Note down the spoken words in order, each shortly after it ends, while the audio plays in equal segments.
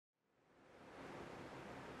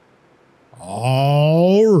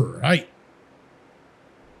All right.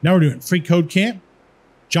 Now we're doing freeCodeCamp,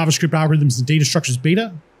 JavaScript algorithms and data structures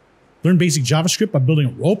beta. Learn basic JavaScript by building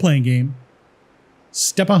a role-playing game.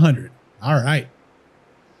 Step 100. All right.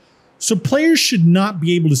 So players should not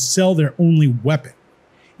be able to sell their only weapon.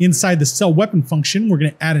 Inside the sellWeapon function, we're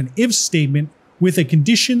going to add an if statement with a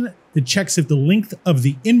condition that checks if the length of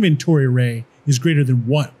the inventory array is greater than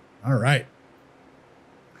 1. All right.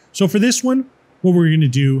 So for this one, what we're going to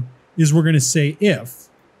do is we're going to say if,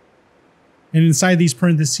 and inside these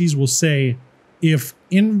parentheses, we'll say if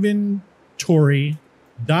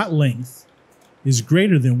inventory.length is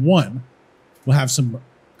greater than 1, we'll have some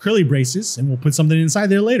curly braces and we'll put something inside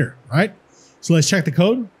there later, right? So let's check the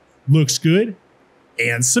code. Looks good.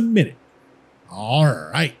 And submit it. All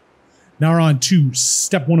right. Now we're on to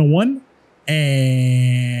step 101,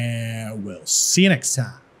 and we'll see you next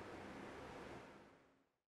time.